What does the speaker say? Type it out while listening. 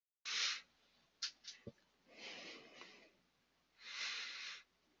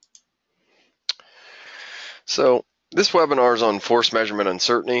So this webinar is on force measurement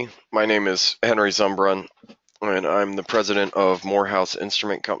uncertainty. My name is Henry Zumbrun, and I'm the president of Morehouse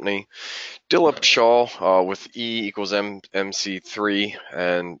Instrument Company. Dilip Shaw with E equals MC3,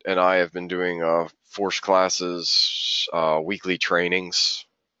 and I have been doing force classes, weekly trainings,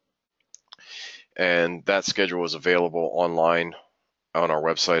 and that schedule is available online on our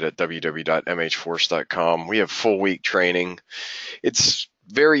website at www.mhforce.com. We have full week training. It's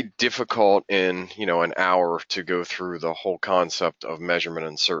very difficult in an hour to go through the whole concept of measurement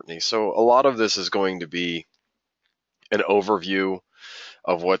uncertainty. So a lot of this is going to be an overview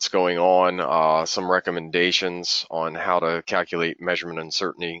of what's going on, some recommendations on how to calculate measurement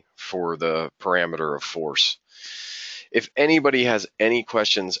uncertainty for the parameter of force. If anybody has any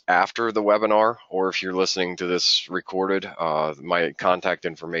questions after the webinar, or if you're listening to this recorded, my contact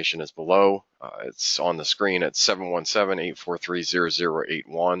information is below. It's on the screen at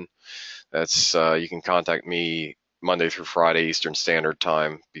 717-843-0081. That's you can contact me Monday through Friday Eastern Standard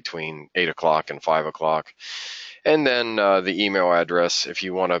Time between 8 o'clock and 5 o'clock. And then the email address, if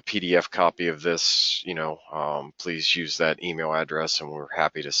you want a PDF copy of this, please use that email address, and we're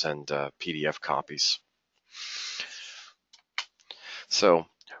happy to send PDF copies. So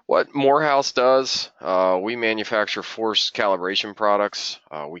what Morehouse does, we manufacture force calibration products.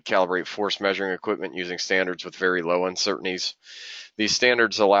 We calibrate force measuring equipment using standards with very low uncertainties. These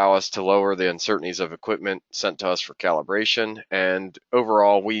standards allow us to lower the uncertainties of equipment sent to us for calibration, and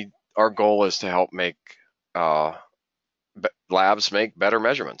overall, our goal is to help make labs make better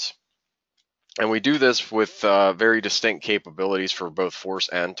measurements. And we do this with very distinct capabilities for both force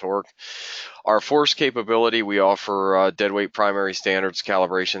and torque. Our force capability, we offer deadweight primary standards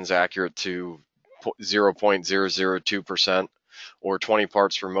calibrations accurate to 0.002% or 20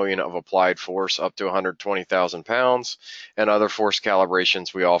 parts per million of applied force up to 120,000 pounds. And other force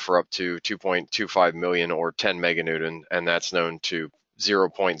calibrations, we offer up to 2.25 million or 10 meganewton, and that's known to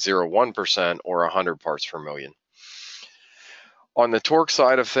 0.01% or 100 parts per million. On the torque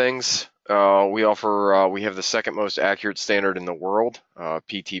side of things, we have the second most accurate standard in the world.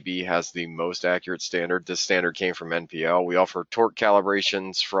 PTB has the most accurate standard. This standard came from NPL. We offer torque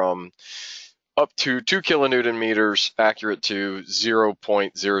calibrations from up to 2 kilonewton meters accurate to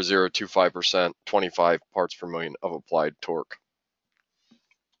 0.0025%, 25 parts per million of applied torque.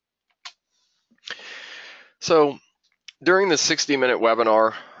 So during the 60-minute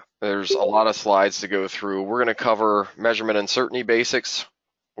webinar, there's a lot of slides to go through. We're going to cover measurement uncertainty basics.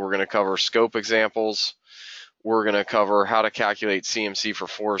 We're going to cover scope examples. We're going to cover how to calculate CMC for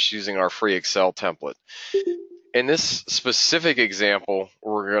force using our free Excel template. In this specific example,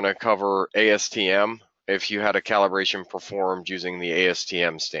 we're going to cover ASTM if you had a calibration performed using the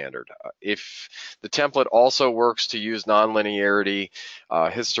ASTM standard. If the template also works to use nonlinearity,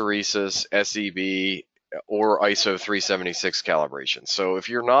 hysteresis, SEB, or ISO 376 calibration. So if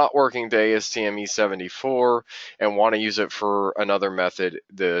you're not working to ASTM E74 and want to use it for another method,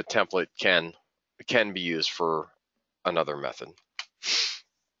 the template can be used for another method.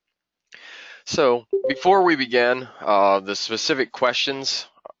 So before we begin, the specific questions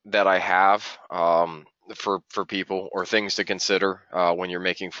that I have for people, or things to consider when you're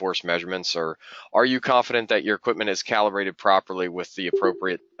making force measurements, are you confident that your equipment is calibrated properly with the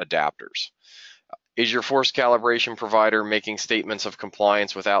appropriate adapters? Is your force calibration provider making statements of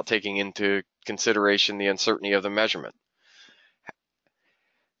compliance without taking into consideration the uncertainty of the measurement?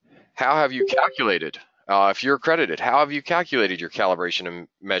 How have you calculated? If you're accredited, how have you calculated your calibration and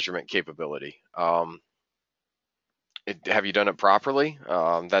measurement capability? Have you done it properly?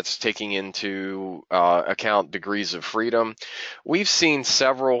 That's taking into account degrees of freedom. We've seen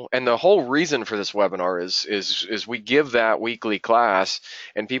several, and the whole reason for this webinar is we give that weekly class,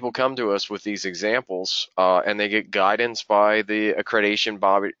 and people come to us with these examples, and they get guidance by the accreditation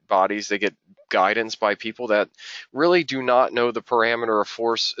bodies. They get guidance by people that really do not know the parameter of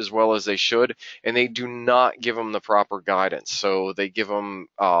force as well as they should, and they do not give them the proper guidance. So they give them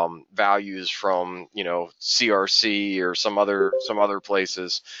values from CRC or some other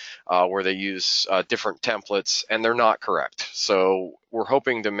places where they use different templates, and they're not correct. So we're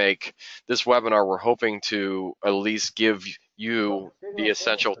hoping to make this webinar, we're hoping to at least give you the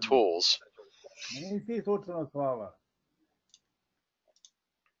essential tools.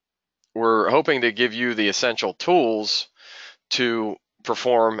 We're hoping to give you the essential tools to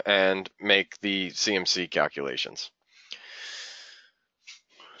perform and make the CMC calculations.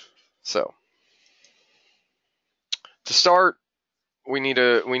 So to start, we need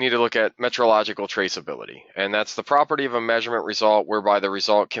to look at metrological traceability, and that's the property of a measurement result whereby the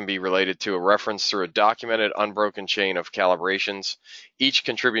result can be related to a reference through a documented unbroken chain of calibrations, each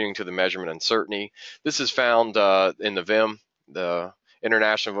contributing to the measurement uncertainty. This is found in the VIM, the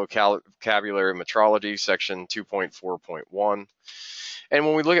International Vocabulary Metrology, section 2.4.1. And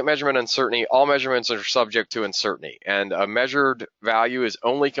when we look at measurement uncertainty, all measurements are subject to uncertainty, and a measured value is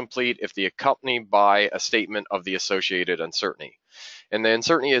only complete if they accompanied by a statement of the associated uncertainty. And the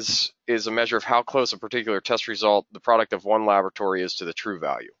uncertainty is a measure of how close a particular test result, the product of one laboratory, is to the true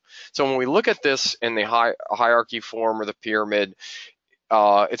value. So when we look at this in the hierarchy form or the pyramid,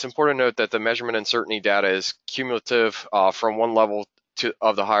 it's important to note that the measurement uncertainty data is cumulative from one level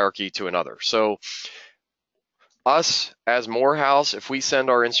of the hierarchy to another. So us as Morehouse, if we send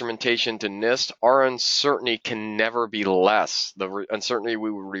our instrumentation to NIST, our uncertainty can never be less. The uncertainty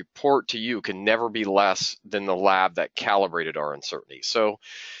we will report to you can never be less than the lab that calibrated our uncertainty. So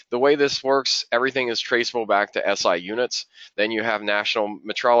the way this works, everything is traceable back to SI units. Then you have national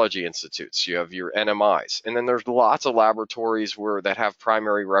metrology institutes. You have your NMIs. And then there's lots of laboratories that have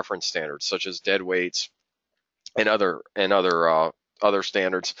primary reference standards, such as dead weights and other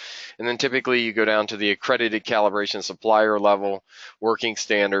standards. And then typically you go down to the accredited calibration supplier level, working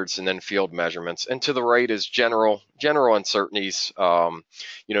standards, and then field measurements. And to the right is general uncertainties.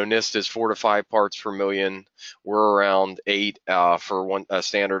 NIST is 4 to 5 parts per million. We're around 8 for one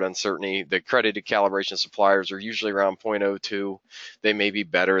standard uncertainty. The accredited calibration suppliers are usually around 0.02. They may be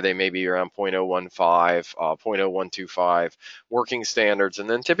better. They may be around 0.015, 0.0125 working standards. And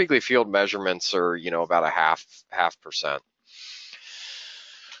then typically field measurements are, about a half percent.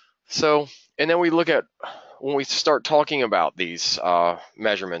 So, and then we look at, when we start talking about these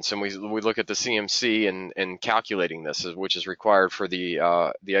measurements, and we look at the CMC and calculating this, which is required for the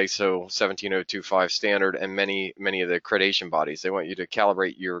ISO 17025 standard and many of the accreditation bodies. They want you to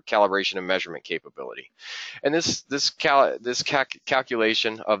calibrate your calibration and measurement capability. And this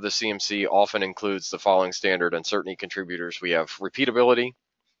calculation of the CMC often includes the following standard uncertainty contributors. We have repeatability,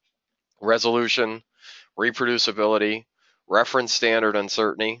 resolution, reproducibility, reference standard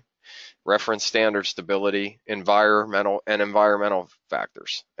uncertainty, reference standard stability, environmental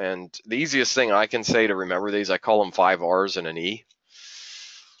factors. And the easiest thing I can say to remember these, I call them 5 R's and an E.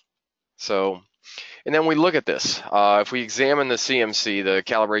 So, and then we look at this. If we examine the CMC, the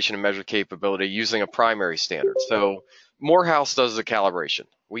calibration and measure capability, using a primary standard. So Morehouse does the calibration.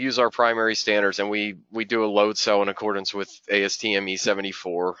 We use our primary standards, and we do a load cell in accordance with ASTM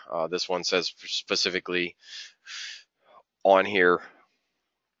E74. This one says specifically on here,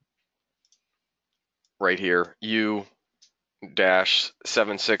 right here,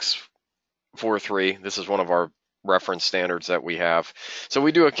 U-7643. This is one of our reference standards that we have. So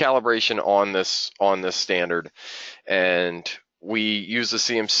we do a calibration on this standard, and we use the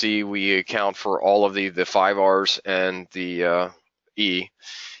CMC. We account for all of the 5 R's and the E,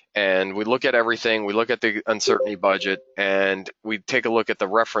 and we look at everything. We look at the uncertainty budget, and we take a look at the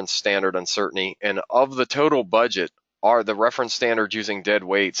reference standard uncertainty. And of the total budget, the reference standard using dead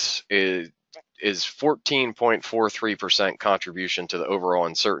weights is 14.43% contribution to the overall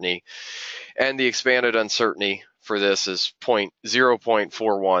uncertainty, and the expanded uncertainty for this is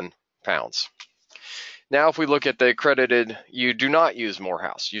 0.41 pounds. Now, if we look at the accredited, you do not use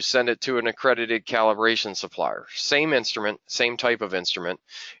Morehouse. You send it to an accredited calibration supplier. Same instrument, same type of instrument,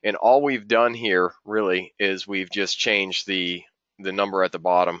 and all we've done here really is we've just changed the number at the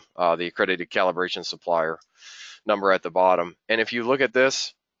bottom, the accredited calibration supplier number at the bottom. And if you look at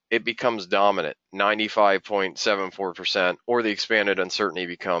this, it becomes dominant, 95.74%, or the expanded uncertainty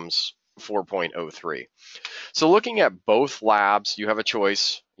becomes 4.03. So looking at both labs, you have a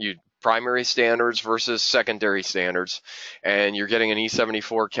choice. You primary standards versus secondary standards, and you're getting an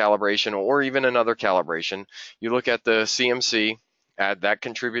E74 calibration or even another calibration. You look at the CMC, that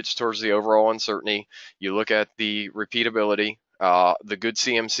contributes towards the overall uncertainty. You look at the repeatability. The good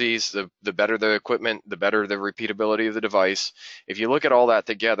CMCs, the better the equipment, the better the repeatability of the device. If you look at all that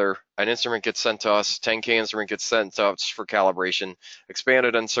together, an instrument gets sent to us, 10K instrument gets sent to us for calibration.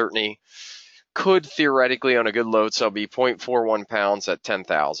 Expanded uncertainty could theoretically, on a good load cell, be 0.41 pounds at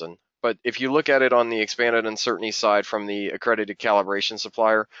 10,000. But if you look at it on the expanded uncertainty side from the accredited calibration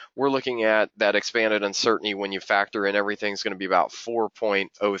supplier, we're looking at that expanded uncertainty when you factor in everything is going to be about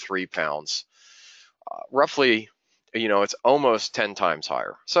 4.03 pounds. Roughly, it's almost 10 times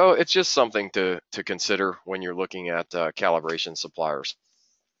higher. So it's just something to consider when you're looking at calibration suppliers.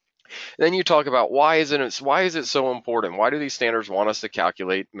 Then you talk about why is it so important? Why do these standards want us to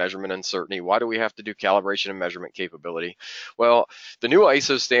calculate measurement uncertainty? Why do we have to do calibration and measurement capability? Well, the new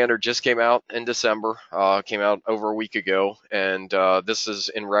ISO standard just came out in December, came out over a week ago, and this is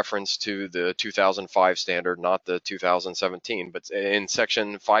in reference to the 2005 standard, not the 2017. But in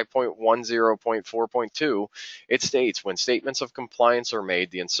section 5.10.4.2, it states when statements of compliance are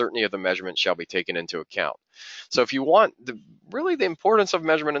made, the uncertainty of the measurement shall be taken into account. So if you want really the importance of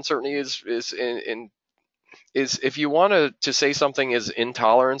measurement uncertainty is if you want to say something is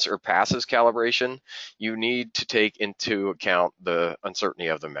intolerance or passes calibration, you need to take into account the uncertainty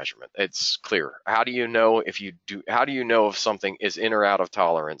of the measurement. It's clear. How do you know if something is in or out of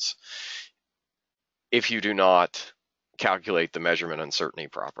tolerance if you do not calculate the measurement uncertainty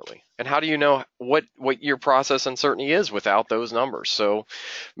properly? And how do you know what your process uncertainty is without those numbers? So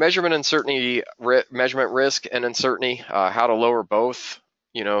measurement uncertainty, measurement risk and uncertainty, how to lower both.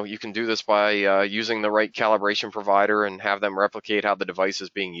 You can do this by using the right calibration provider and have them replicate how the device is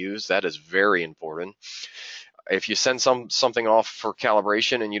being used. That is very important. If you send something off for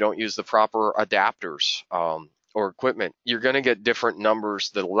calibration and you don't use the proper adapters or equipment, you're going to get different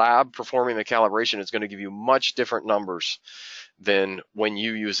numbers. The lab performing the calibration is going to give you much different numbers than when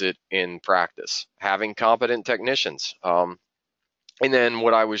you use it in practice. Having competent technicians. And then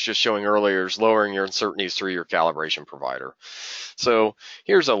what I was just showing earlier is lowering your uncertainties through your calibration provider. So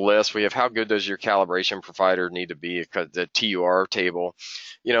here's a list. We have how good does your calibration provider need to be, the TUR table,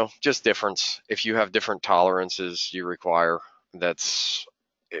 just difference. If you have different tolerances you require, this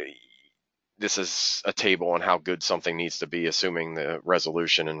is a table on how good something needs to be, assuming the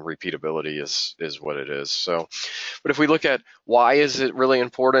resolution and repeatability is what it is. So, but if we look at why is it really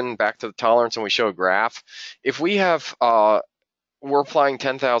important, back to the tolerance, and we show a graph, if we have we're applying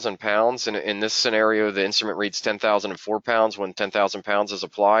 10,000 pounds, and in this scenario, the instrument reads 10,004 pounds when 10,000 pounds is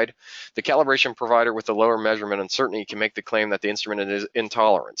applied. The calibration provider with the lower measurement uncertainty can make the claim that the instrument is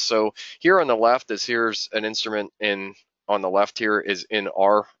intolerant. So here on the left here's an instrument on the left here is in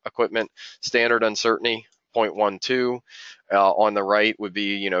our equipment, standard uncertainty 0.12. On the right would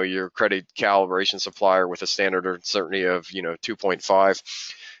be, your accredited calibration supplier with a standard uncertainty of, 2.5.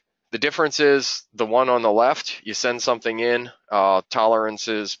 The difference is the one on the left, you send something in, tolerance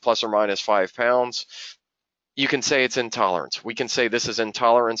is plus or minus 5 pounds. You can say it's intolerance. We can say this is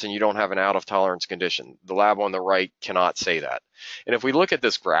intolerance and you don't have an out of tolerance condition. The lab on the right cannot say that. And if we look at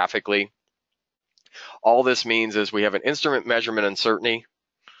this graphically, all this means is we have an instrument measurement uncertainty.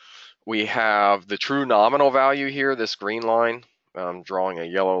 We have the true nominal value here, this green line. I'm drawing a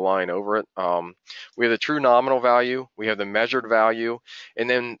yellow line over it. We have the true nominal value, we have the measured value, and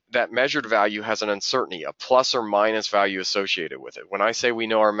then that measured value has an uncertainty, a plus or minus value associated with it. When I say we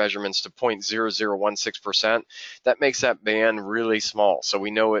know our measurements to 0.0016%, that makes that band really small. So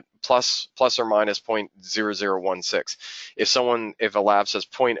we know it plus or minus 0.0016. If a lab says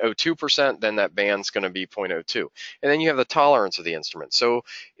 0.02%, then that band's going to be 0.02. And then you have the tolerance of the instrument. So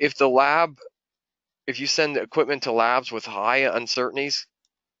if you send equipment to labs with high uncertainties,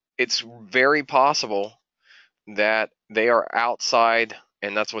 it's very possible that they are outside,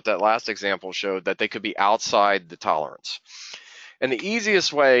 and that's what that last example showed, that they could be outside the tolerance. And the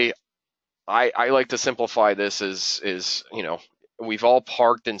easiest way I like to simplify this is we've all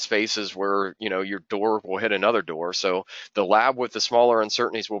parked in spaces where, your door will hit another door. So the lab with the smaller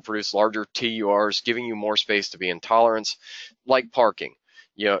uncertainties will produce larger TURs, giving you more space to be in tolerance, like parking.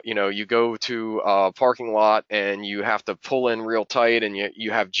 You go to a parking lot and you have to pull in real tight, and you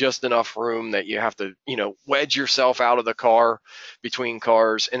have just enough room that you have to, wedge yourself out of the car between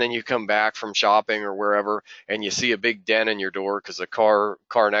cars, and then you come back from shopping or wherever and you see a big dent in your door because the car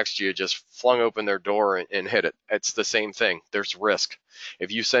next to you just flung open their door and hit it. It's the same thing. There's risk.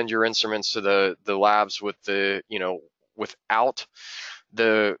 If you send your instruments to the labs with without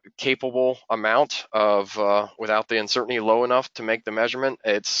the capable amount of without the uncertainty low enough to make the measurement,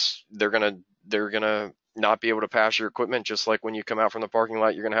 they're gonna not be able to pass your equipment. Just like when you come out from the parking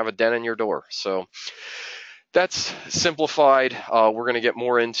lot, you're gonna have a dent in your door. So that's simplified. We're gonna get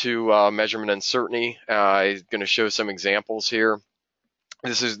more into measurement uncertainty. I'm gonna show some examples here.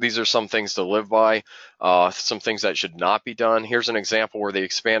 These are some things to live by, some things that should not be done. Here's an example where the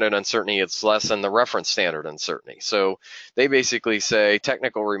expanded uncertainty is less than the reference standard uncertainty. So they basically say,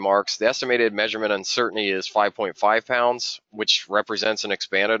 technical remarks, the estimated measurement uncertainty is 5.5 pounds, which represents an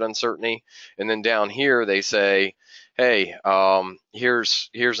expanded uncertainty. And then down here they say, hey, here's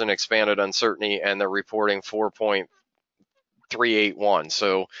an expanded uncertainty, and they're reporting 4.5 4.381.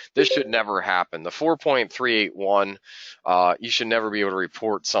 So this should never happen. The 4.381, you should never be able to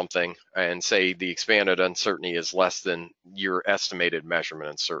report something and say the expanded uncertainty is less than your estimated measurement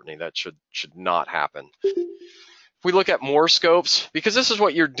uncertainty. That should not happen. If we look at more scopes, because this is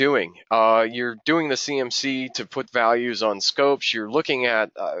what you're doing the CMC to put values on scopes. You're looking at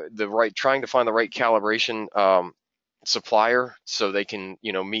trying to find the right calibration supplier so they can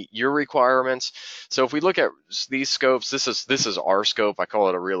meet your requirements. So if we look at these scopes, this is our scope. I call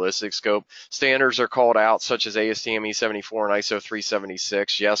it a realistic scope. Standards are called out, such as ASTM E74 and ISO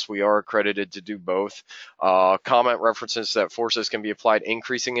 376. Yes, we are accredited to do both. Comment references that forces can be applied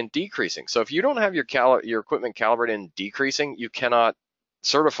increasing and decreasing. So if you don't have your equipment calibrated in decreasing, you cannot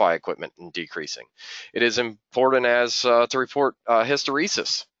certify equipment in decreasing. It is important to report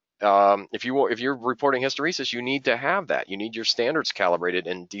hysteresis. If you're reporting hysteresis, you need to have that. You need your standards calibrated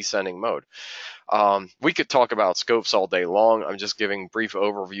in descending mode. We could talk about scopes all day long. I'm just giving brief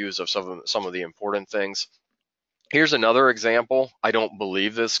overviews of some of the important things. Here's another example. I don't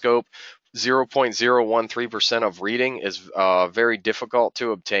believe this scope. 0.013% of reading is very difficult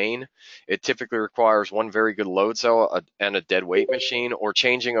to obtain. It typically requires one very good load cell and a dead weight machine, or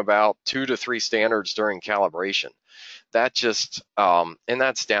changing about 2 to 3 standards during calibration. That just, and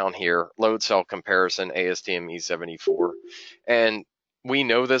that's down here, load cell comparison, ASTM E74. And we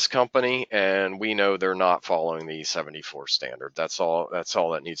know this company, and we know they're not following the E74 standard. That's all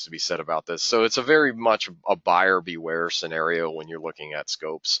that needs to be said about this. So it's a very much a buyer beware scenario when you're looking at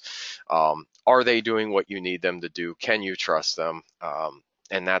scopes. Are they doing what you need them to do? Can you trust them?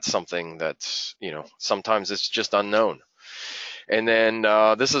 And that's something that's, sometimes it's just unknown. And then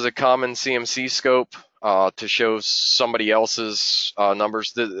this is a common CMC scope to show somebody else's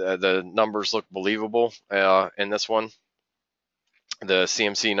numbers. The numbers look believable in this one. The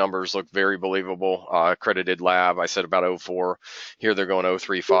CMC numbers look very believable. Accredited lab, I said about 04. Here they're going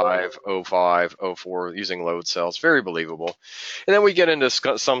 035, 05, 04 using load cells. Very believable. And then we get into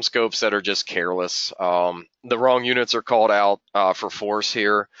some scopes that are just careless. The wrong units are called out for force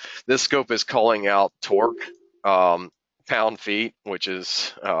here. This scope is calling out torque. Pound-feet, which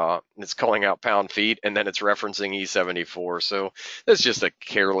is it's calling out pound-feet, and then it's referencing E74. So that's just a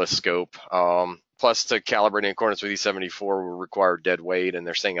careless scope. Plus, to calibrate in accordance with E74 will require dead weight, and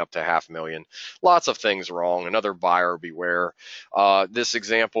they're saying up to 500,000. Lots of things wrong. Another buyer beware. This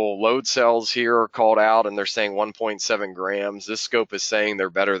example, load cells here are called out, and they're saying 1.7 grams. This scope is saying they're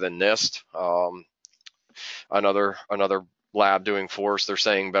better than NIST. Another lab doing force, they're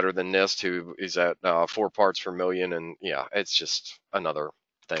saying better than NIST, who is at 4 parts per million. And yeah, it's just another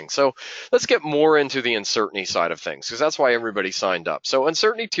thing. So let's get more into the uncertainty side of things, because that's why everybody signed up. So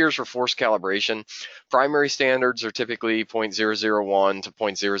uncertainty tiers for force calibration. Primary standards are typically 0.001 to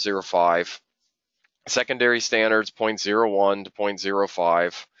 0.005. Secondary standards 0.01 to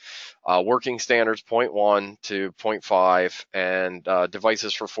 0.05. Working standards 0.1 to 0.5, and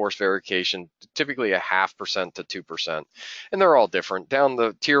devices for force verification typically 0.5% to 2%, and they're all different. Down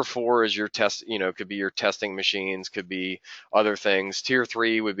the tier 4 is your test, could be your testing machines, could be other things. Tier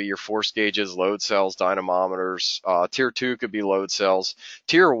 3 would be your force gauges, load cells, dynamometers. Tier 2 could be load cells.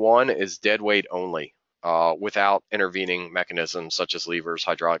 Tier 1 is dead weight only, without intervening mechanisms such as levers,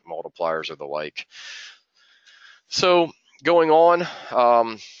 hydraulic multipliers, or the like. So going on,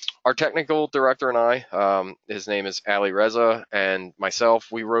 our technical director and I, his name is Ali Reza, and myself,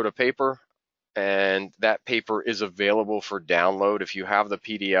 we wrote a paper, and that paper is available for download. If you have the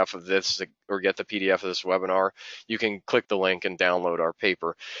PDF of this, or get the PDF of this webinar, you can click the link and download our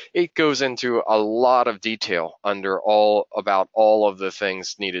paper. It goes into a lot of detail about all of the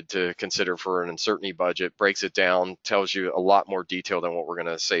things needed to consider for an uncertainty budget, breaks it down, tells you a lot more detail than what we're going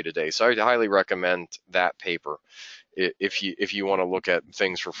to say today. So I highly recommend that paper if you want to look at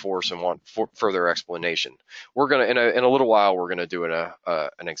things for force and want further explanation. We're going to, in a little while, we're going to do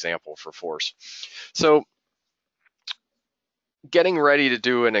an example for force. So getting ready to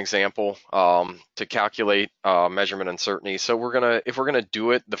do an example to calculate measurement uncertainty. So if we're gonna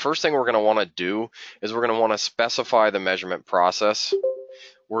do it, the first thing we're gonna want to do is we're gonna want to specify the measurement process.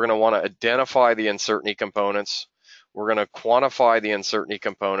 We're gonna want to identify the uncertainty components. We're gonna quantify the uncertainty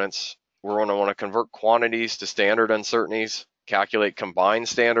components. We're gonna want to convert quantities to standard uncertainties, calculate combined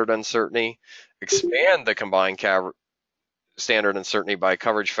standard uncertainty, expand the combined standard uncertainty by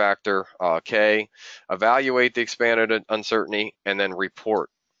coverage factor K, evaluate the expanded uncertainty, and then report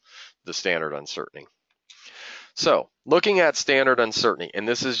the standard uncertainty. So looking at standard uncertainty, and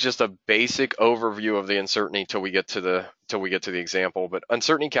this is just a basic overview of the uncertainty till we get to the example, but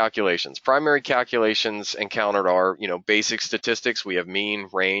uncertainty calculations. Primary calculations encountered are, basic statistics. We have mean,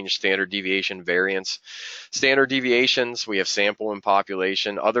 range, standard deviation, variance. Standard deviations, we have sample and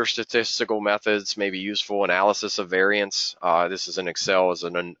population. Other statistical methods may be useful. Analysis of variance. This is in Excel as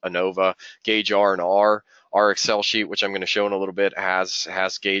an ANOVA, gauge R and R. Our Excel sheet, which I'm going to show in a little bit,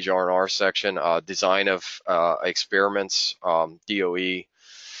 has gauge R&R section, design of experiments, DOE.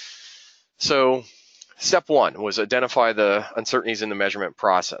 So step one was identify the uncertainties in the measurement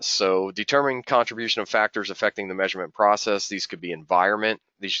process. So determine contribution of factors affecting the measurement process. These could be environment,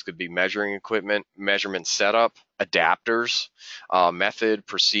 these could be measuring equipment, measurement setup, adapters, method,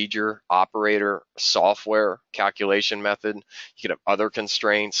 procedure, operator, software, calculation method. You could have other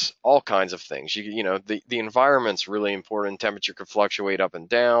constraints, all kinds of things. The environment's really important. Temperature could fluctuate up and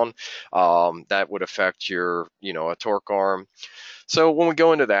down. That would affect your, a torque arm. So when we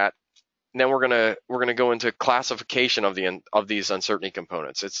go into that, then we're gonna go into classification of these uncertainty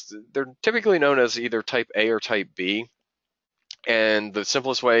components. They're typically known as either type A or type B. And the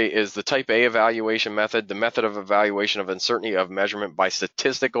simplest way is the type A evaluation method, the method of evaluation of uncertainty of measurement by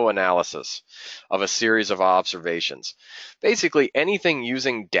statistical analysis of a series of observations. Basically, anything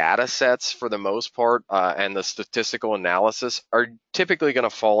using data sets for the most part and the statistical analysis are typically going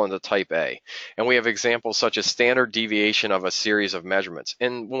to fall into type A. And we have examples such as standard deviation of a series of measurements.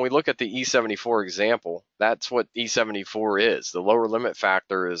 And when we look at the E74 example, that's what E74 is. The lower limit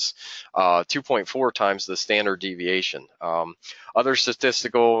factor is 2.4 times the standard deviation. Other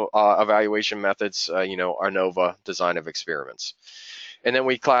statistical evaluation methods, ANOVA, design of experiments. And then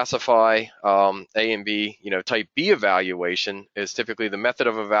we classify A and B. Type B evaluation is typically the method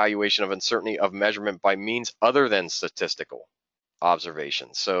of evaluation of uncertainty of measurement by means other than statistical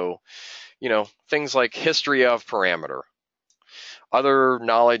observations. So, things like history of parameter, other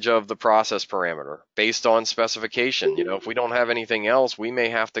knowledge of the process parameter based on specification. If we don't have anything else, we may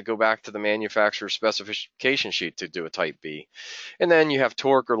have to go back to the manufacturer's specification sheet to do a type B. And then you have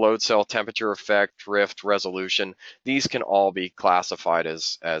torque or load cell, temperature effect, drift, resolution. These can all be classified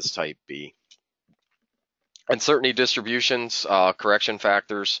as type B. Uncertainty distributions, correction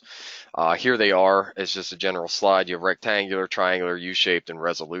factors. Here they are. It's just a general slide. You have rectangular, triangular, U-shaped, and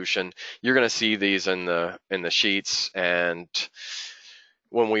resolution. You're going to see these in the sheets. And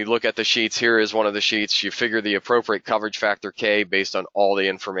when we look at the sheets, here is one of the sheets. You figure the appropriate coverage factor K based on all the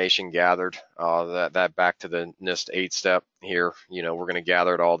information gathered. That back to the NIST 8 step here. We're going to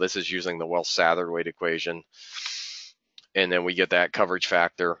gather it all. This is using the Welch-Satherthwaite equation. And then we get that coverage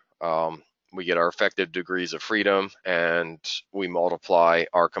factor. We get our effective degrees of freedom, and we multiply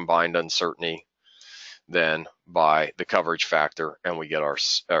our combined uncertainty then by the coverage factor, and we get our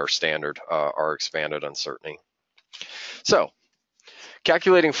standard, our expanded uncertainty. So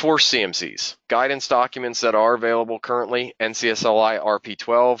calculating force CMCs, guidance documents that are available currently, NCSLI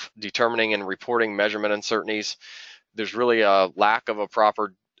RP12, determining and reporting measurement uncertainties. There's really a lack of a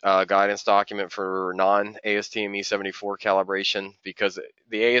proper guidance document for non-ASTM E74 calibration because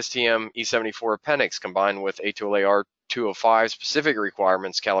the ASTM E74 appendix combined with A2LA R205 specific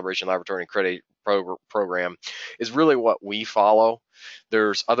requirements calibration laboratory and credit program is really what we follow.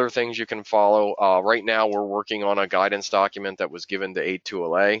 There's other things you can follow. Right now we're working on a guidance document that was given to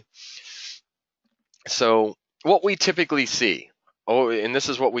A2LA. So what we typically see, and this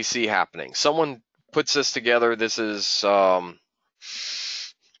is what we see happening. Someone puts this together. This is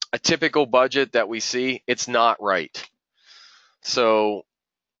a typical budget that we see. It's not right. So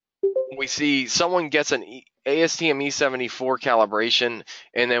we see someone gets an ASTM E74 calibration,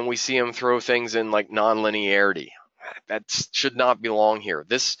 and then we see them throw things in like nonlinearity. That should not belong here.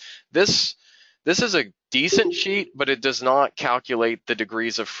 This is a decent sheet, but it does not calculate the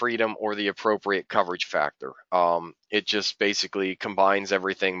degrees of freedom or the appropriate coverage factor. It just basically combines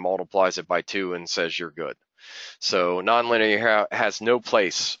everything, multiplies it by 2, and says you're good. So nonlinear has no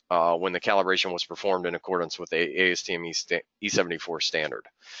place when the calibration was performed in accordance with the ASTM E74 standard.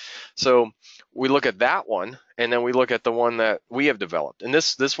 So we look at that one, and then we look at the one that we have developed. And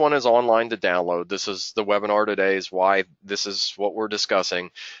this one is online to download. This is the webinar today is why this is what we're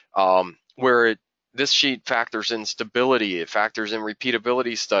discussing, this sheet factors in stability, it factors in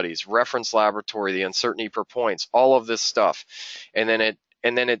repeatability studies, reference laboratory, the uncertainty per points, all of this stuff. And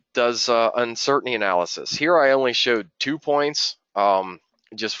then it does uncertainty analysis. Here I only showed 2 points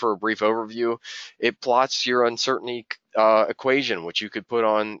just for a brief overview. It plots your uncertainty equation, which you could put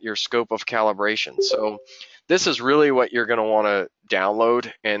on your scope of calibration. So this is really what you're going to want to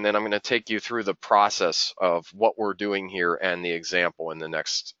download, and then I'm going to take you through the process of what we're doing here and the example in the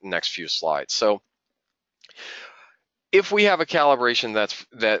next few slides. So If we have a calibration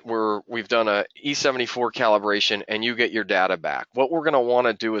we've done a E74 calibration and you get your data back, what we're going to want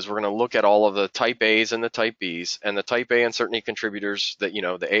to do is we're going to look at all of the type A's and the type B's, and the type A uncertainty contributors that,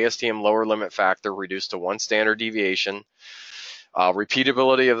 the ASTM lower limit factor reduced to 1 standard deviation,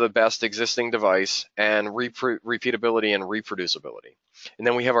 repeatability of the best existing device, and repeatability and reproducibility. And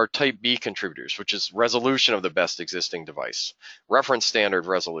then we have our type B contributors, which is resolution of the best existing device, reference standard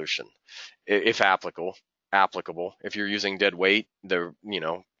resolution, if applicable. If you're using dead weight,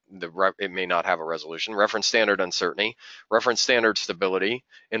 it may not have a resolution. Reference standard uncertainty, reference standard stability,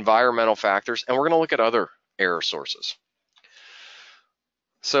 environmental factors, and we're going to look at other error sources.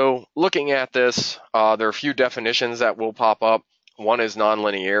 So looking at this, there are a few definitions that will pop up. One is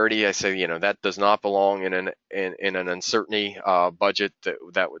nonlinearity. I say, that does not belong in an uncertainty budget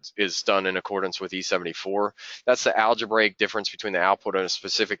that is done in accordance with E74. That's the algebraic difference between the output on a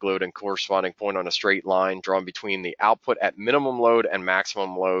specific load and corresponding point on a straight line drawn between the output at minimum load and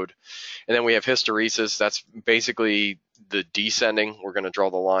maximum load. And then we have hysteresis. That's basically the descending. We're going to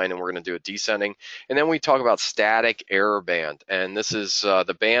draw the line and we're going to do it descending. And then we talk about static error band. And this is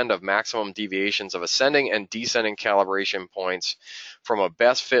the band of maximum deviations of ascending and descending calibration points from a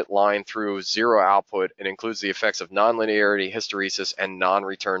best fit line through zero output. It includes the effects of nonlinearity, hysteresis, and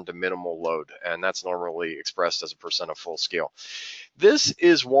non-return to minimal load. And that's normally expressed as a % of full scale. This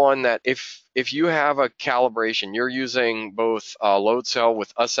is one that if you have a calibration, you're using both a load cell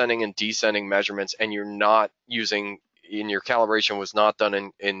with ascending and descending measurements, and you're not using, in your calibration was not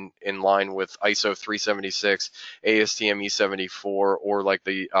done in line with ISO 376, ASTM E74, or like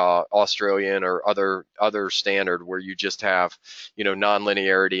the Australian or other standard where you just have,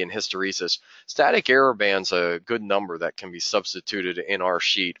 nonlinearity and hysteresis. Static error band's a good number that can be substituted in our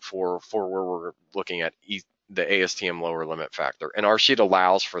sheet for where we're looking at the ASTM lower limit factor, and our sheet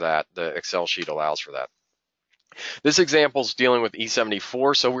allows for that. The Excel sheet allows for that. This example is dealing with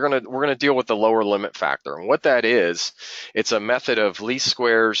E74, so we're gonna deal with the lower limit factor. And what that is, it's a method of least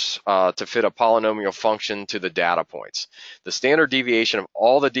squares to fit a polynomial function to the data points. The standard deviation of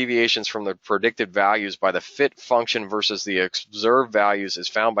all the deviations from the predicted values by the fit function versus the observed values is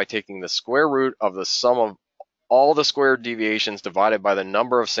found by taking the square root of the sum of all the squared deviations divided by the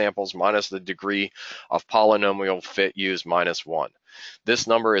number of samples minus the degree of polynomial fit used minus 1. This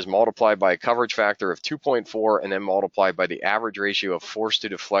number is multiplied by a coverage factor of 2.4 and then multiplied by the average ratio of force to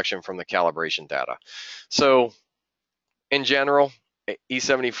deflection from the calibration data. So in general,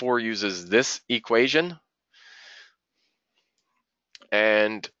 E74 uses this equation,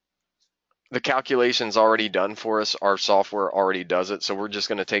 and the calculation's already done for us. Our software already does it. So we're just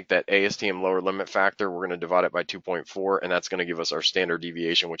going to take that ASTM lower limit factor. We're going to divide it by 2.4, and that's going to give us our standard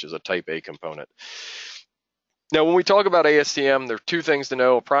deviation, which is a type A component. Now, when we talk about ASTM, there are two things to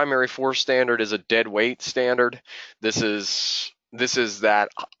know. A primary force standard is a dead weight standard. This is that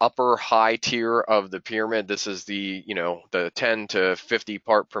upper high tier of the pyramid. This is the 10 to 50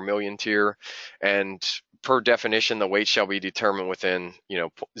 part per million tier, and per definition, the weight shall be determined within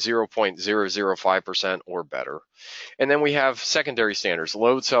 0.005% or better. And then we have secondary standards: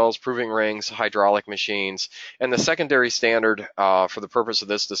 load cells, proving rings, hydraulic machines. And the secondary standard, for the purpose of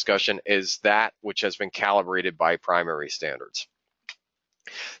this discussion, is that which has been calibrated by primary standards.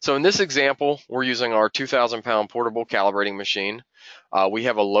 So in this example, we're using our 2,000-pound portable calibrating machine. We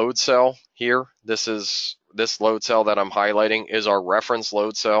have a load cell here. This load cell that I'm highlighting is our reference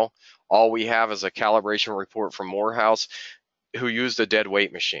load cell. All we have is a calibration report from Morehouse, who used a dead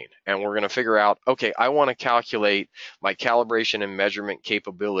weight machine. And we're going to figure out, okay, I want to calculate my calibration and measurement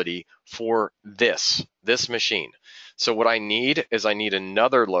capability for this machine. So what I need is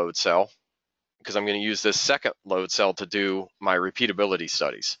another load cell, because I'm going to use this second load cell to do my repeatability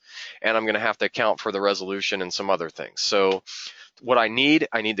studies. And I'm going to have to account for the resolution and some other things. So what I need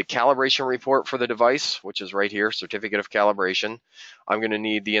the calibration report for the device, which is right here, certificate of calibration. I'm going to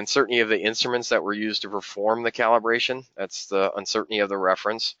need the uncertainty of the instruments that were used to perform the calibration. That's the uncertainty of the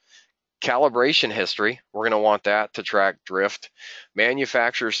reference. Calibration history, we're going to want that to track drift.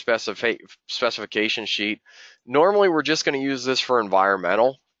 Manufacturer specification sheet. Normally, we're just going to use this for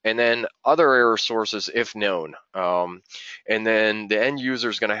environmental, and then other error sources if known. And then the end user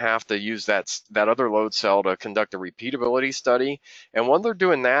is going to have to use that other load cell to conduct a repeatability study. And when they're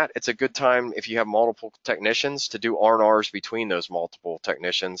doing that, it's a good time, if you have multiple technicians, to do R&Rs between those multiple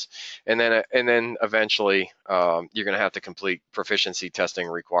technicians. And then eventually you're going to have to complete proficiency testing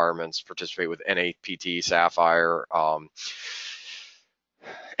requirements, participate with NAPT, Sapphire,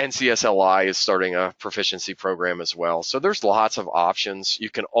 NCSLI is starting a proficiency program as well. So there's lots of options.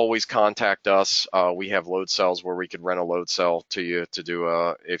 You can always contact us. We have load cells where we could rent a load cell to you to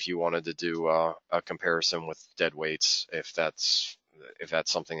do if you wanted to do a comparison with dead weights, if that's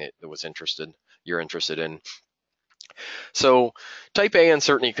something that you're interested in. So type A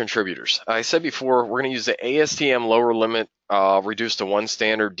uncertainty contributors. I said before, we're going to use the ASTM lower limit reduced to one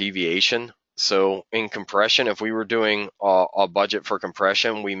standard deviation. So in compression, if we were doing a budget for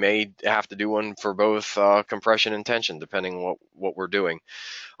compression, we may have to do one for both compression and tension, depending what we're doing.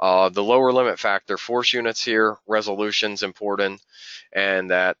 The lower limit factor, force units here, resolution's important, and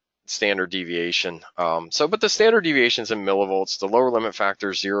that standard deviation. But the standard deviation is in millivolts. The lower limit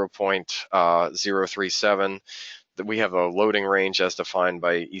factor is 0.037. We have a loading range as defined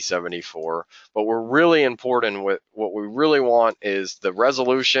by E74, but we're really important with what we really want is the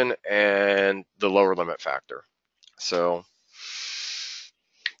resolution and the lower limit factor. So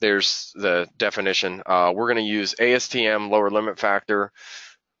there's the definition. We're going to use ASTM lower limit factor.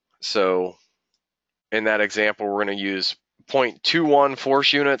 So in that example, we're going to use 0.21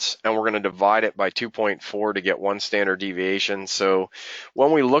 force units, and we're going to divide it by 2.4 to get one standard deviation. So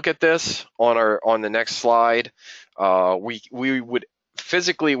when we look at this on the next slide, we would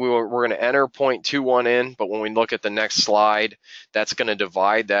physically we're going to enter 0.21 in, but when we look at the next slide, that's going to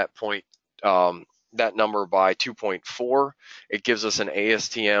divide that that number by 2.4. It gives us an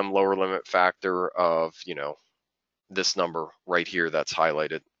ASTM lower limit factor of this number right here that's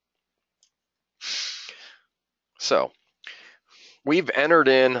highlighted. So we've entered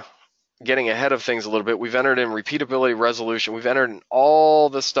in, getting ahead of things a little bit, we've entered in repeatability, resolution, we've entered in all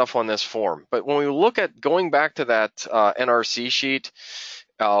the stuff on this form. But when we look at going back to that NRC sheet,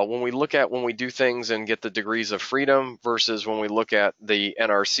 when we do things and get the degrees of freedom versus when we look at the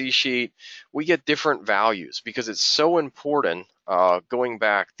NRC sheet, we get different values because it's so important. Going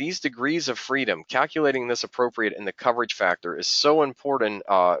back, these degrees of freedom, calculating this appropriate in the coverage factor is so important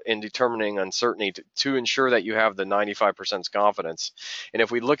in determining uncertainty to ensure that you have the 95% confidence. And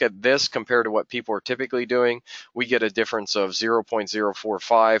if we look at this compared to what people are typically doing, we get a difference of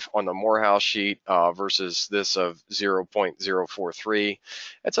 0.045 on the Morehouse sheet versus this of 0.043.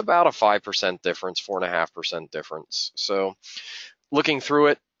 It's about a 5% difference, 4.5% difference. So looking through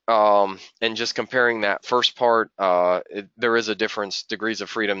it, and just comparing that first part, there is a difference. Degrees of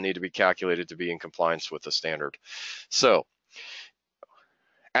freedom need to be calculated to be in compliance with the standard. So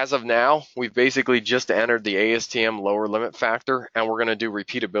as of now, we've basically just entered the ASTM lower limit factor, and we're going to do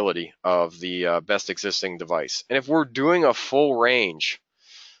repeatability of the best existing device. And if we're doing a full range,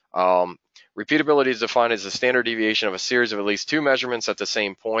 repeatability is defined as the standard deviation of a series of at least two measurements at the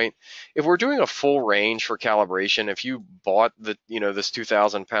same point. If we're doing a full range for calibration, if you bought this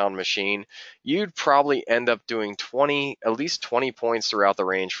 2,000-pound machine, you'd probably end up doing at least 20 points throughout the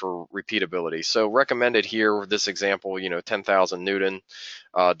range for repeatability. So recommended here, this example, 10,000 Newton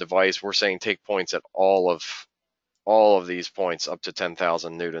device, we're saying take points at all of these points up to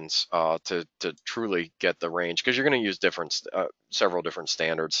 10,000 newtons to truly get the range, because you're going to use several different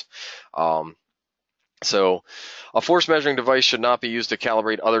standards. So a force measuring device should not be used to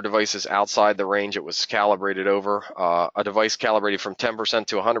calibrate other devices outside the range it was calibrated over. A device calibrated from 10%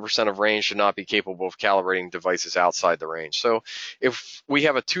 to 100% of range should not be capable of calibrating devices outside the range. So if we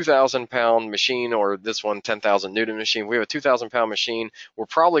have a 2,000-pound machine, or this one 10,000 Newton machine, we have a 2,000-pound machine, we're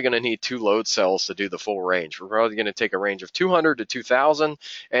probably going to need two load cells to do the full range. We're probably going to take a range of 200 to 2,000,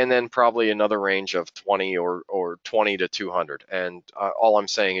 and then probably another range of 20 or 20 to 200. And all I'm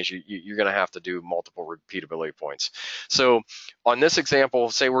saying is you're going to have to do multiple repeatability points. So on this example,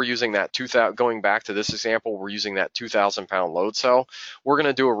 say we're using that 2,000, going back to this example, we're using that 2,000-pound load cell. We're going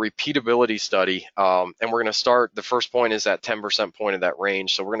to do a repeatability study, and we're going to start, the first point is that 10% point of that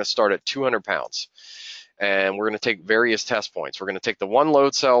range. So we're going to start at 200 pounds, and we're going to take various test points. We're going to take the one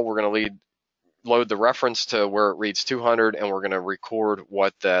load cell, we're going to load the reference to where it reads 200, and we're going to record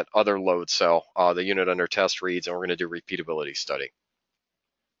what that other load cell, the unit under test, reads, and we're going to do repeatability study.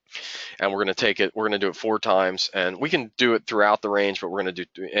 And we're going to do it 4 times, and we can do it throughout the range, but we're going to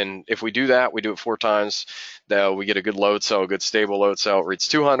do, and if we do that, we do it 4 times, we get a good load cell, a good stable load cell. It reads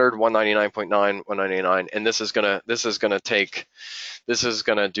 200, 199.9, 199, and this is going to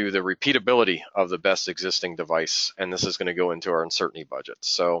do the repeatability of the best existing device, and this is going to go into our uncertainty budget.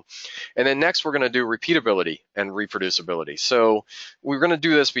 So, and then next we're going to do repeatability and reproducibility. So we're going to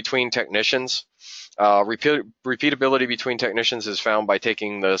do this between technicians. Repeatability between technicians is found by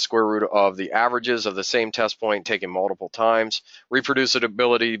taking the square root of the averages of the same test point taken multiple times.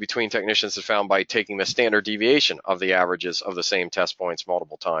 Reproducibility between technicians is found by taking the standard deviation of the averages of the same test points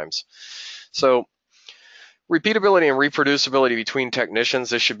multiple times. So Repeatability and reproducibility between technicians,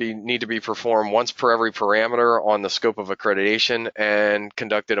 this should need to be performed once per every parameter on the scope of accreditation and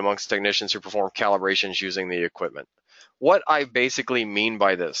conducted amongst technicians who perform calibrations using the equipment. What I basically mean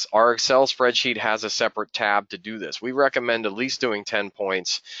by this, our Excel spreadsheet has a separate tab to do this. We recommend at least doing 10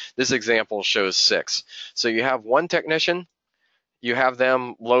 points. This example shows 6. So you have one technician, you have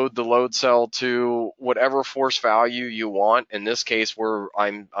them load the load cell to whatever force value you want. In this case,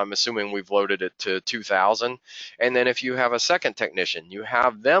 I'm assuming we've loaded it to 2000. And then if you have a second technician, you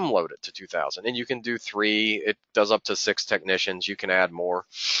have them load it to 2000. And you can do 3. It does up to 6 technicians. You can add more.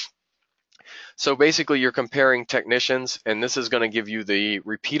 So basically, you're comparing technicians, and this is going to give you the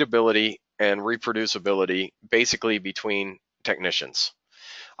repeatability and reproducibility basically between technicians.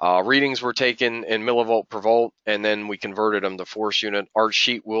 Readings were taken in millivolt per volt, and then we converted them to force unit. Our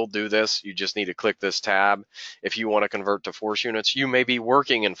sheet will do this. You just need to click this tab. If you want to convert to force units, you may be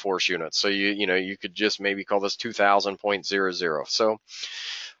working in force units. So you could just maybe call this 2000.00. So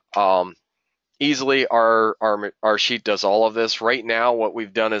easily our sheet does all of this. Right now, what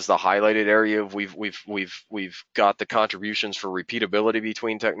we've done is the highlighted area. We've got the contributions for repeatability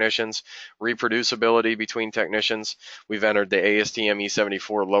between technicians, reproducibility between technicians. We've entered the ASTM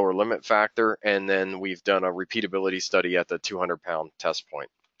E74 lower limit factor, and then we've done a repeatability study at the 200-pound test point.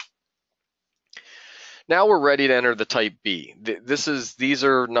 Now we're ready to enter the type B. These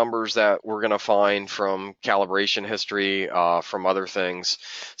are numbers that we're going to find from calibration history, from other things.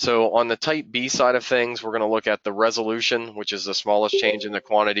 So on the type B side of things, we're going to look at the resolution, which is the smallest change in the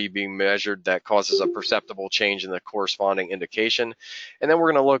quantity being measured that causes a perceptible change in the corresponding indication. And then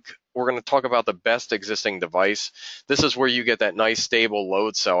we're going to talk about the best existing device. This is where you get that nice stable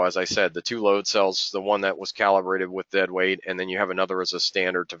load cell. As I said, the 2 load cells, the one that was calibrated with dead weight, and then you have another as a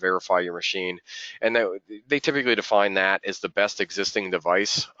standard to verify your machine. And they typically define that as the best existing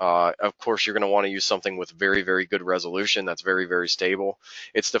device. Of course, you're going to want to use something with very, very good resolution that's very, very stable.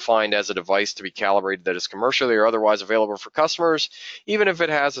 It's defined as a device to be calibrated that is commercially or otherwise available for customers, even if it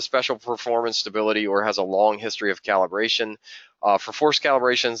has a special performance stability or has a long history of calibration. For force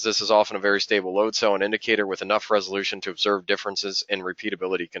calibrations, this is often a very stable load cell and indicator with enough resolution to observe differences in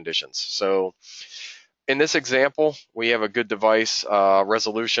repeatability conditions. So in this example, we have a good device.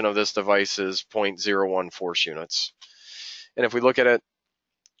 Resolution of this device is 0.01 force units. And if we look at it,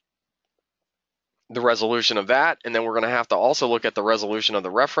 the resolution of that, and then we're going to have to also look at the resolution of the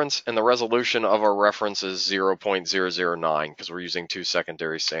reference, and the resolution of our reference is 0.009 because we're using 2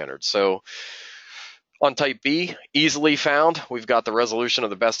 secondary standards. So on type B, easily found, we've got the resolution of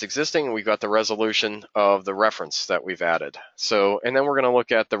the best existing, and we've got the resolution of the reference that we've added. So, and then we're going to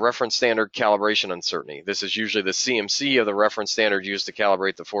look at the reference standard calibration uncertainty. This is usually the CMC of the reference standard used to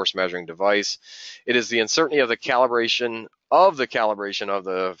calibrate the force measuring device. It is the uncertainty of the calibration of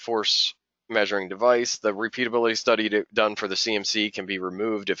the force measuring device. The repeatability study done for the CMC can be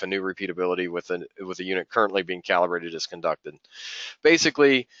removed if a new repeatability with a unit currently being calibrated is conducted.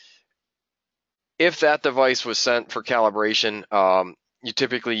 Basically, if that device was sent for calibration,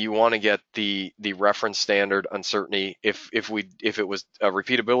 you want to get the reference standard uncertainty. If it was a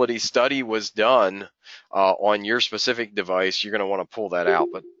repeatability study was done on your specific device, you're going to want to pull that out.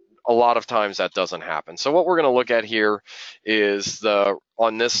 But a lot of times that doesn't happen. So what we're going to look at here is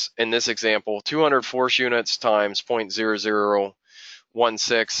in this example, 200 force units times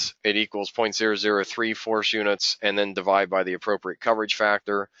 0.0016, it equals 0.003 force units, and then divide by the appropriate coverage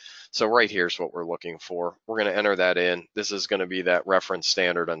factor. So right here's what we're looking for. We're going to enter that in. This is going to be that reference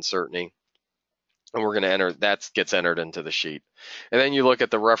standard uncertainty. And we're going to enter, that gets entered into the sheet. And then you look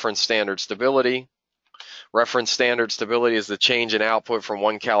at the reference standard stability. Reference standard stability is the change in output from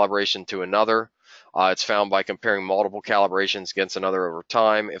one calibration to another. It's found by comparing multiple calibrations against another over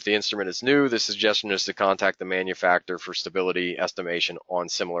time. If the instrument is new, the suggestion is to contact the manufacturer for stability estimation on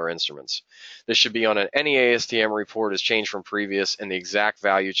similar instruments. This should be on any ASTM report as changed from previous, and the exact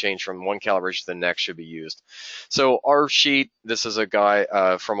value change from one calibration to the next should be used. So our sheet, this is a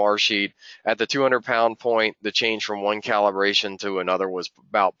guy from our sheet. At the 200-pound point, the change from one calibration to another was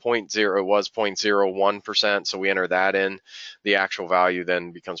about 0.01%, so we enter that in. The actual value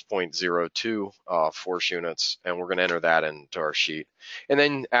then becomes 0.02 force units, and we're going to enter that into our sheet. And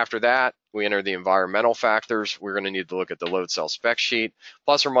then after that, we enter the environmental factors. We're going to need to look at the load cell spec sheet.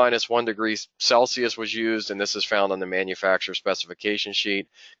 Plus or minus 1 degree Celsius was used, and this is found on the manufacturer specification sheet.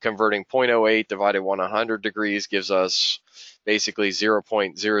 Converting 0.08 divided 100 degrees gives us basically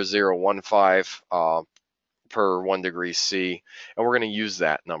 0.0015 per 1 degree C, and we're going to use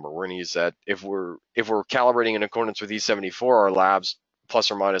that number. We're going to use that if we're calibrating in accordance with E74. Our labs plus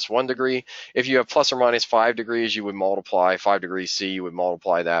or minus 1 degree. If you have plus or minus 5 degrees, you would multiply 5 degrees C, you would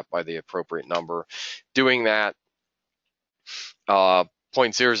multiply that by the appropriate number. Doing that,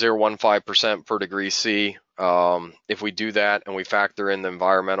 0.0015% per degree C. If we do that and we factor in the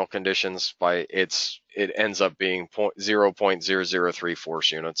environmental conditions, it ends up being 0.003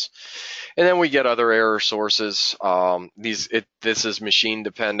 force units. And then we get other error sources. This is machine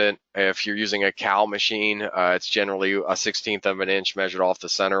dependent. If you're using a Cal machine, it's generally a 1/16 of an inch measured off the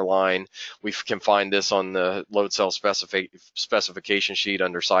center line. We can find this on the load cell specification sheet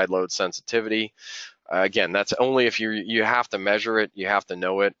under side load sensitivity. Again, that's only if you have to measure it, you have to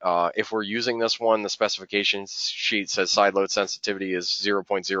know it. If we're using this one, the specification sheet says side load sensitivity is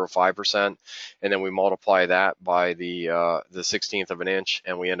 0.05%, and then we multiply that by the 1/16 of an inch,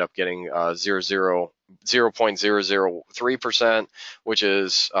 and we end up getting 0.003%, which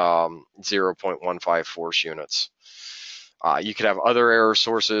is 0.15 force units. You could have other error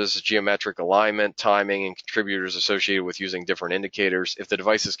sources, geometric alignment, timing, and contributors associated with using different indicators. If the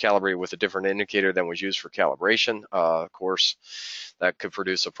device is calibrated with a different indicator than was used for calibration, of course, that could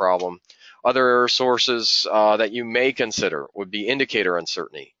produce a problem. Other error sources that you may consider would be indicator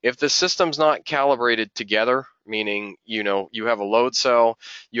uncertainty. If the system's not calibrated together, meaning you have a load cell,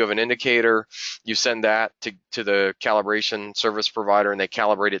 you have an indicator, you send that to the calibration service provider and they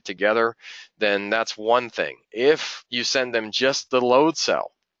calibrate it together, then that's one thing. If you send them just the load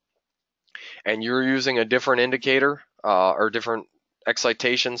cell and you're using a different indicator or different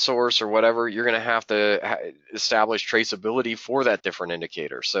excitation source or whatever, you're going to have to establish traceability for that different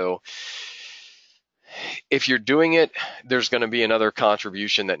indicator. So if you're doing it, there's going to be another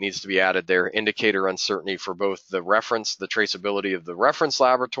contribution that needs to be added there, indicator uncertainty for both the reference, the traceability of the reference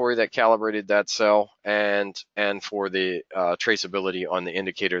laboratory that calibrated that cell, and for the traceability on the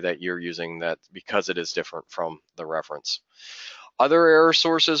indicator that you're using, that because it is different from the reference. Other error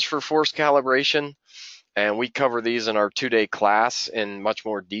sources for force calibration, and we cover these in our 2-day class in much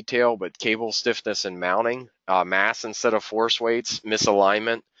more detail, but cable stiffness and mounting, mass instead of force weights,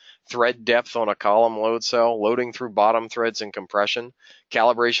 misalignment, thread depth on a column load cell, loading through bottom threads and compression,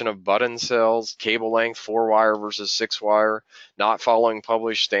 calibration of button cells, cable length, 4-wire versus 6-wire, not following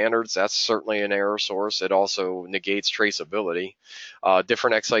published standards. That's certainly an error source. It also negates traceability.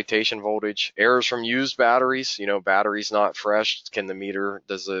 Different excitation voltage, errors from used batteries, batteries not fresh. Does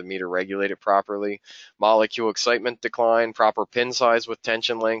the meter regulate it properly? Molecule excitement decline, proper pin size with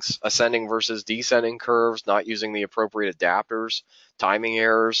tension lengths, ascending versus descending curves, not using the appropriate adapters, timing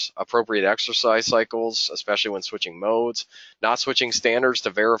errors, appropriate exercise cycles, especially when switching modes, not switching standards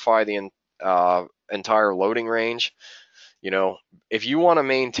to verify the entire loading range. If you want to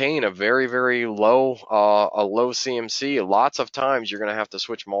maintain a very, very low CMC, lots of times you're going to have to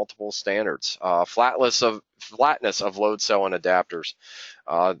switch multiple standards. Flatness of load cell and adapters,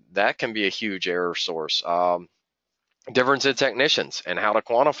 that can be a huge error source. Difference in technicians and how to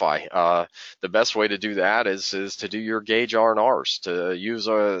quantify. The best way to do that is to do your gauge R&Rs, to use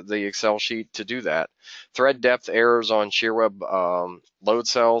the Excel sheet to do that. Thread depth errors on shear web load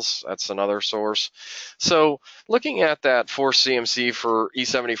cells, that's another source. So looking at that force CMC for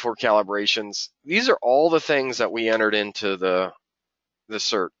E74 calibrations, these are all the things that we entered into the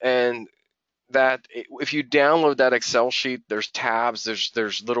cert. And that if you download that Excel sheet, there's tabs,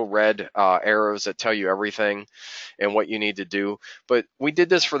 there's little red arrows that tell you everything and what you need to do. But we did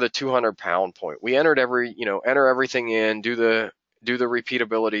this for the 200-pound point. We entered enter everything in, do the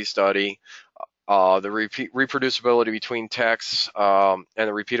repeatability study, the reproducibility between texts, and the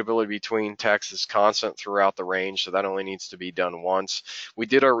repeatability between texts is constant throughout the range, so that only needs to be done once. We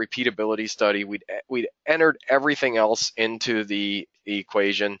did our repeatability study. We'd entered everything else into the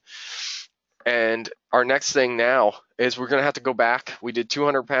equation. And our next thing now is we're going to have to go back. We did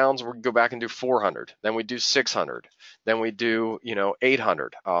 200 pounds. We're going to go back and do 400. Then we do 600. Then we do,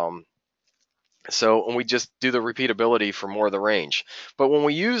 800. And we just do the repeatability for more of the range. But when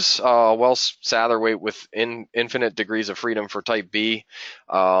we use Wells-Satherwaite with infinite degrees of freedom for type B,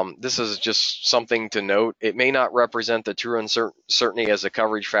 this is just something to note. It may not represent the true uncertainty as the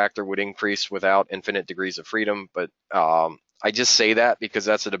coverage factor would increase without infinite degrees of freedom, but I just say that because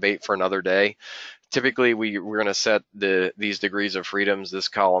that's a debate for another day. Typically, we're going to set these degrees of freedoms, this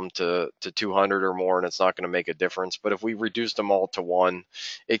column to 200 or more, and it's not going to make a difference. But if we reduce them all to 1,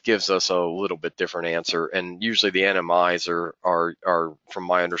 it gives us a little bit different answer. And usually the NMIs are from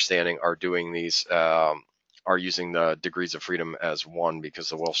my understanding, are doing these, are using the degrees of freedom as 1 because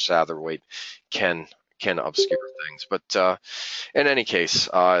the Wells-Satherwaite can obscure things. But in any case,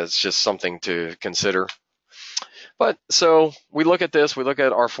 it's just something to consider. But so we look at this, we look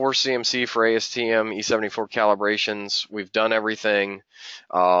at our force CMC for ASTM E74 calibrations. We've done everything,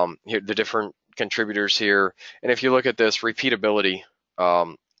 here, the different contributors here. And if you look at this repeatability,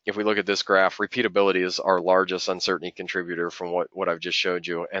 if we look at this graph, repeatability is our largest uncertainty contributor from what I've just showed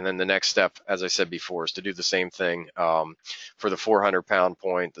you. And then the next step, as I said before, is to do the same thing for the 400-pound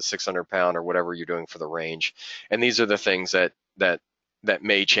point, the 600-pound, or whatever you're doing for the range. And these are the things that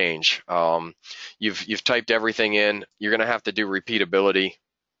may change. You've typed everything in. You're going to have to do repeatability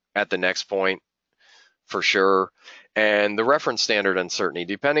at the next point for sure. And the reference standard uncertainty,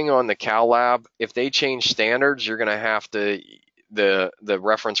 depending on the Cal Lab, if they change standards, you're going to have to, the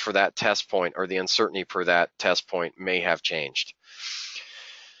reference for that test point or the uncertainty for that test point may have changed.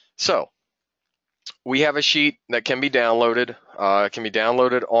 So we have a sheet that can be downloaded. It can be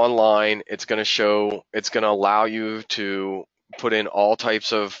downloaded online. It's going to allow you to put in all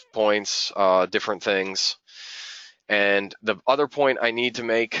types of points, different things. And the other point I need to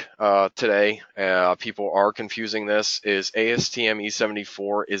make today, people are confusing this, is ASTM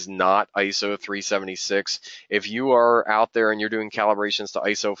E74 is not ISO 376. If you are out there and you're doing calibrations to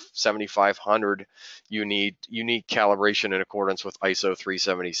ISO 7500, you need unique calibration in accordance with ISO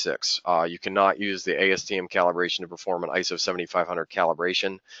 376. You cannot use the ASTM calibration to perform an ISO 7500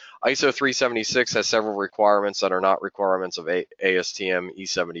 calibration. ISO 376 has several requirements that are not requirements of ASTM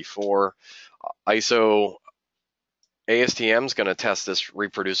E74. ASTM is going to test this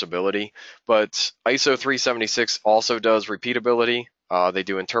reproducibility, but ISO 376 also does repeatability. They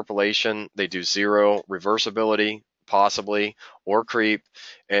do interpolation, they do zero, reversibility, possibly, or creep,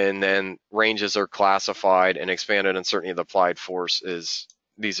 and then ranges are classified, and expanded uncertainty of the applied force is,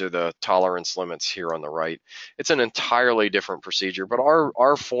 these are the tolerance limits here on the right. It's an entirely different procedure, but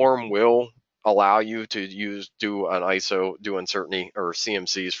our form will allow you to do uncertainty or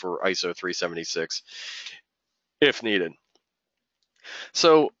CMCs for ISO 376 if needed.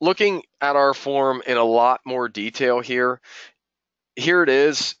 So looking at our form in a lot more detail here it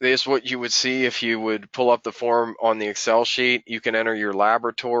is. This is what you would see if you would pull up the form on the Excel sheet. You can enter your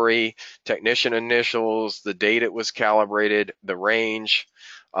laboratory, technician initials, the date it was calibrated, the range,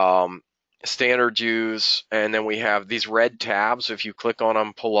 standard use, and then we have these red tabs. If you click on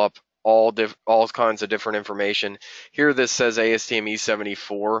them, pull up all kinds of different information. Here this says ASTM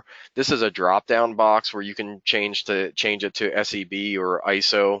E74. This is a drop-down box where you can change it to SEB or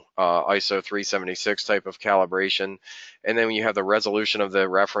ISO 376 type of calibration. And then you have the resolution of the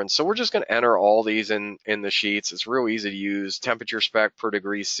reference. So we're just going to enter all these in the sheets. It's real easy to use. Temperature spec per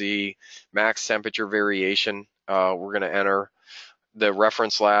degree C, max temperature variation. We're going to enter the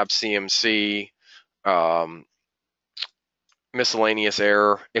reference lab CMC, miscellaneous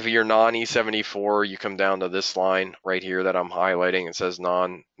error. If you're non-E74, you come down to this line right here that I'm highlighting. It says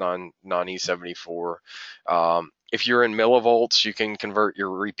non-E74. If you're in millivolts, you can convert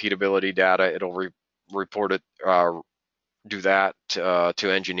your repeatability data. It'll report it, do that to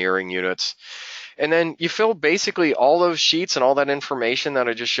engineering units. And then you fill basically all those sheets, and all that information that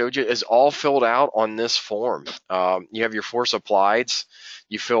I just showed you is all filled out on this form. You have your force applieds,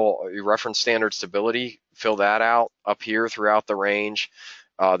 you fill your reference standard stability, fill that out up here throughout the range.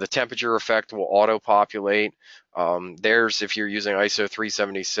 The temperature effect will auto-populate. If you're using ISO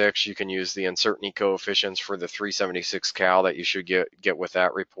 376, you can use the uncertainty coefficients for the 376 cal that you should get with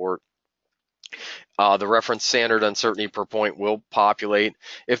that report. The reference standard uncertainty per point will populate.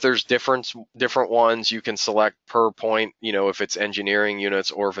 If there's different ones, you can select per point, if it's engineering units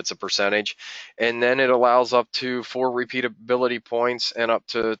or if it's a percentage. And then it allows up to 4 repeatability points and up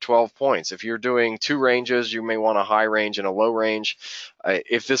to 12 points. If you're doing 2 ranges, you may want a high range and a low range.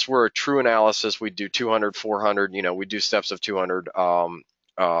 If this were a true analysis, we'd do 200, 400, we'd do steps of 200 on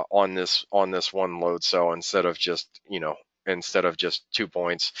this one load cell instead of just 2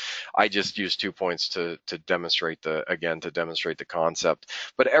 points. I just use 2 points to demonstrate the concept.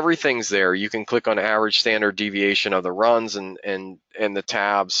 But everything's there. You can click on average standard deviation of the runs and the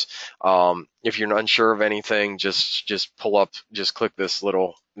tabs. If you're unsure of anything, just click these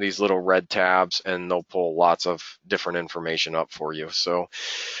little red tabs, and they'll pull lots of different information up for you. So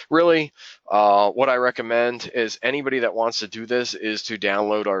really, what I recommend is anybody that wants to do this is to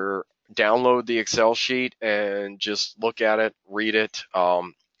download the Excel sheet and just look at it, read it.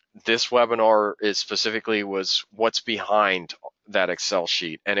 This webinar was what's behind that Excel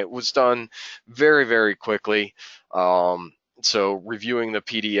sheet, and it was done very, very quickly. So reviewing the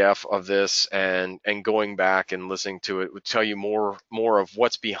PDF of this and going back and listening to it would tell you more of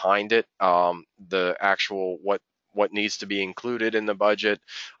what's behind it, the actual what needs to be included in the budget,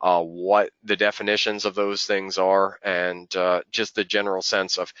 what the definitions of those things are, and just the general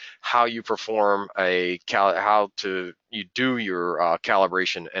sense of how you perform you do your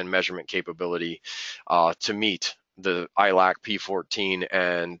calibration and measurement capability to meet the ILAC P14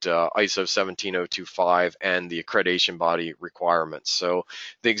 and ISO 17025 and the accreditation body requirements. So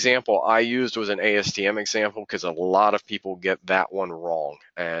the example I used was an ASTM example because a lot of people get that one wrong,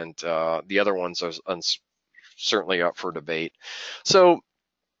 and the other ones are certainly up for debate. So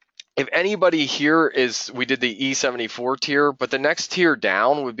if anybody here we did the E74 tier, but the next tier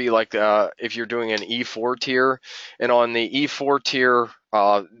down would be like if you're doing an E4 tier, and on the E4 tier,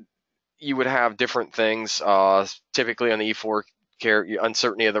 you would have different things. Typically on the E4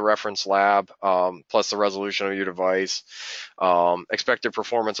 uncertainty of the reference lab, plus the resolution of your device, expected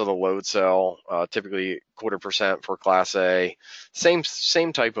performance of the load cell, typically 0.25% for Class A.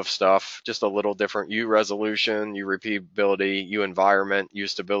 Same type of stuff, just a little different. U resolution, U repeatability, U environment, U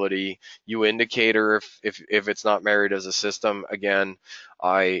stability, U indicator if it's not married as a system. Again,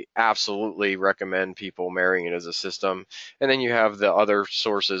 I absolutely recommend people marrying it as a system. And then you have the other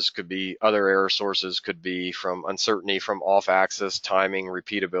sources, other error sources could be from uncertainty, from off axis, timing,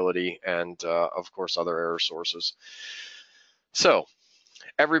 repeatability, and of course other error sources. So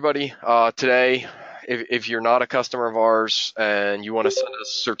everybody, today, if you're not a customer of ours and you want to send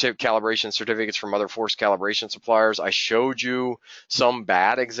us calibration certificates from other force calibration suppliers, I showed you some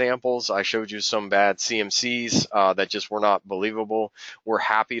bad examples. I showed you some bad CMCs that just were not believable. We're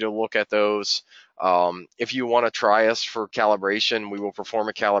happy to look at those. If you want to try us for calibration, we will perform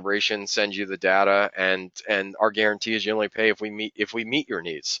a calibration, send you the data, and our guarantee is you only pay if we meet your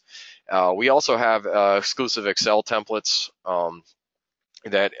needs. We also have exclusive Excel templates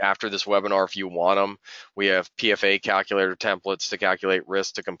that after this webinar, if you want them, we have PFA calculator templates to calculate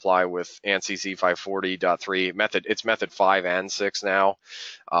risk to comply with ANSI C540.3 method. It's method 5 and 6 now.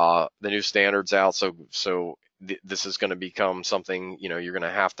 The new standard's out, so this is going to become something, you're going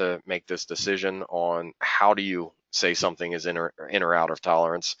to have to make this decision on how do you say something is in or out of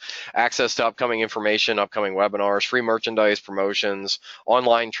tolerance. Access to upcoming information, upcoming webinars, free merchandise, promotions,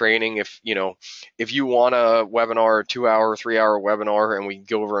 online training. If you want a webinar, 2-hour, 3-hour webinar, and we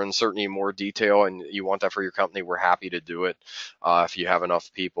go over uncertainty in more detail, and you want that for your company, we're happy to do it if you have enough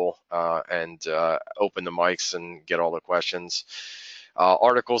people and open the mics and get all the questions.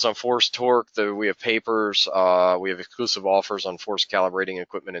 Articles on force torque, we have papers, we have exclusive offers on force calibrating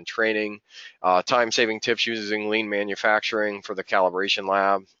equipment and training, time-saving tips using lean manufacturing for the calibration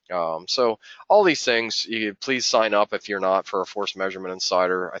lab. So all these things, please sign up if you're not for a Force Measurement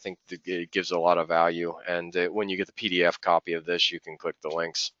Insider. I think it gives a lot of value, and when you get the PDF copy of this, you can click the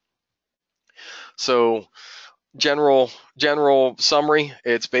links. So general summary,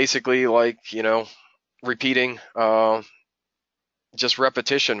 it's basically like, repeating, just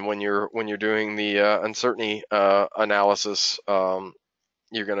repetition when you're doing the uncertainty analysis.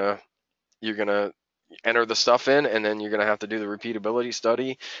 You're gonna enter the stuff in, and then you're gonna have to do the repeatability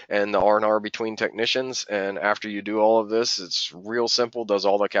study and the R&R between technicians. And after you do all of this, it's real simple, does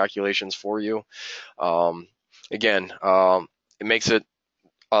all the calculations for you. Again, it makes it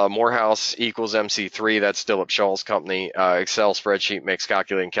Morehouse equals MC3, that's Philip Shaw's company. Excel spreadsheet makes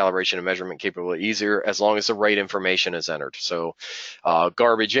calculating calibration and measurement capability easier as long as the right information is entered. So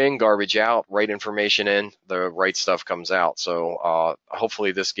garbage in, garbage out, right information in, the right stuff comes out. So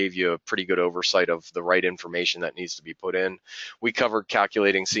hopefully this gave you a pretty good oversight of the right information that needs to be put in. We covered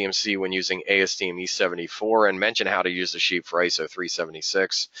calculating CMC when using ASTM E74 and mentioned how to use the sheet for ISO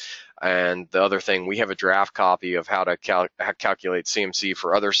 376. And the other thing, we have a draft copy of how to calculate CMC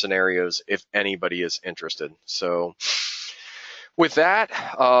for other scenarios if anybody is interested. So with that,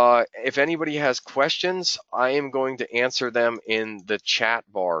 if anybody has questions, I am going to answer them in the chat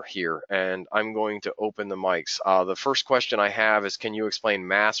bar here, and I'm going to open the mics. The first question I have is, can you explain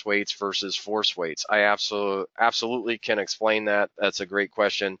mass weights versus force weights? I absolutely can explain that. That's a great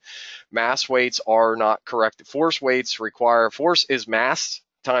question. Mass weights are not correct. Force weights force is mass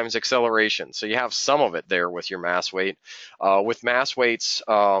times acceleration. So you have some of it there with your mass weight. With mass weights,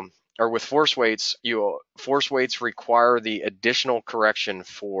 or with force weights, force weights require the additional correction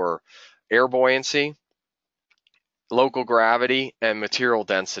for air buoyancy, local gravity, and material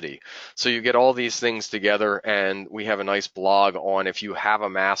density. So you get all these things together, and we have a nice blog on if you have a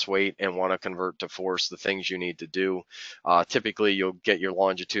mass weight and want to convert to force, the things you need to do. Typically, you'll get your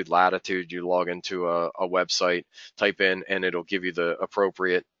longitude, latitude, you log into a website, type in, and it'll give you the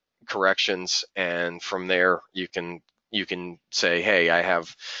appropriate corrections, and from there you can say, hey, I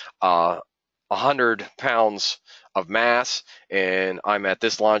have 100 pounds of mass, and I'm at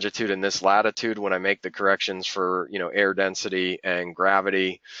this longitude and this latitude when I make the corrections for, air density and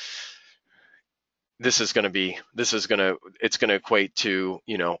gravity, it's going to equate to,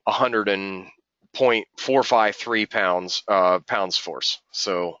 100.453 pounds force.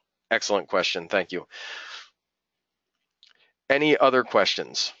 So excellent question. Thank you. Any other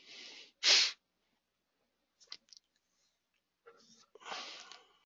questions?